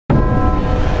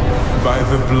by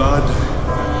the blood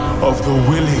of the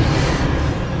willing,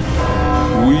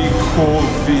 we call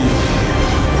thee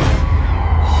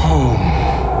home.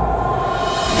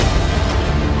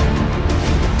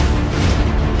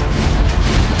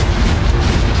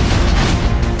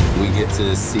 We get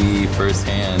to see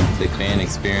firsthand the fan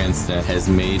experience that has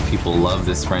made people love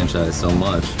this franchise so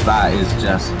much. That is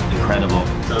just incredible.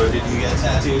 So did you get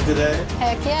tattooed today?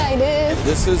 Heck yeah, I did.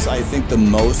 This is, I think, the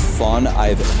most fun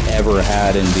I've ever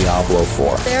had in Diablo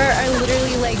 4. There are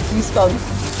literally like goosebumps.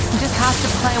 You just have to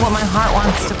play what my heart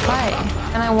wants to play.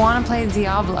 And I want to play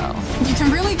Diablo. You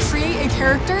can really create a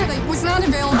character that was not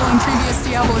available in previous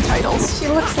Diablo titles. She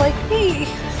looks like me.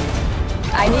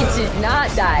 I need to not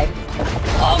die.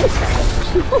 Oh,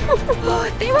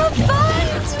 they were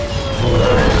fun to me.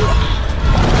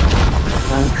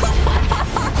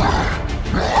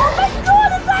 Oh my god,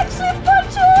 it's actually a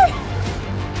puncher!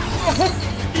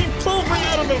 He pulled me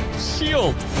out of the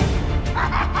shield.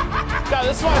 God,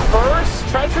 this is my first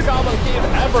treasure goblin cave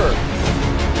ever.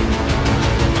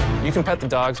 You can pet the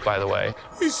dogs, by the way.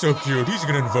 He's so cute. He's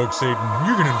gonna invoke Satan.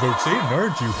 You're gonna invoke Satan,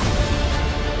 aren't you?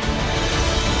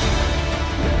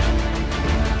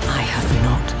 I have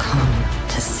not come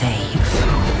to save,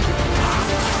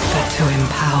 but to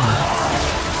empower.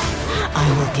 I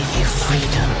will give you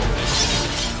freedom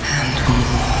and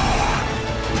more.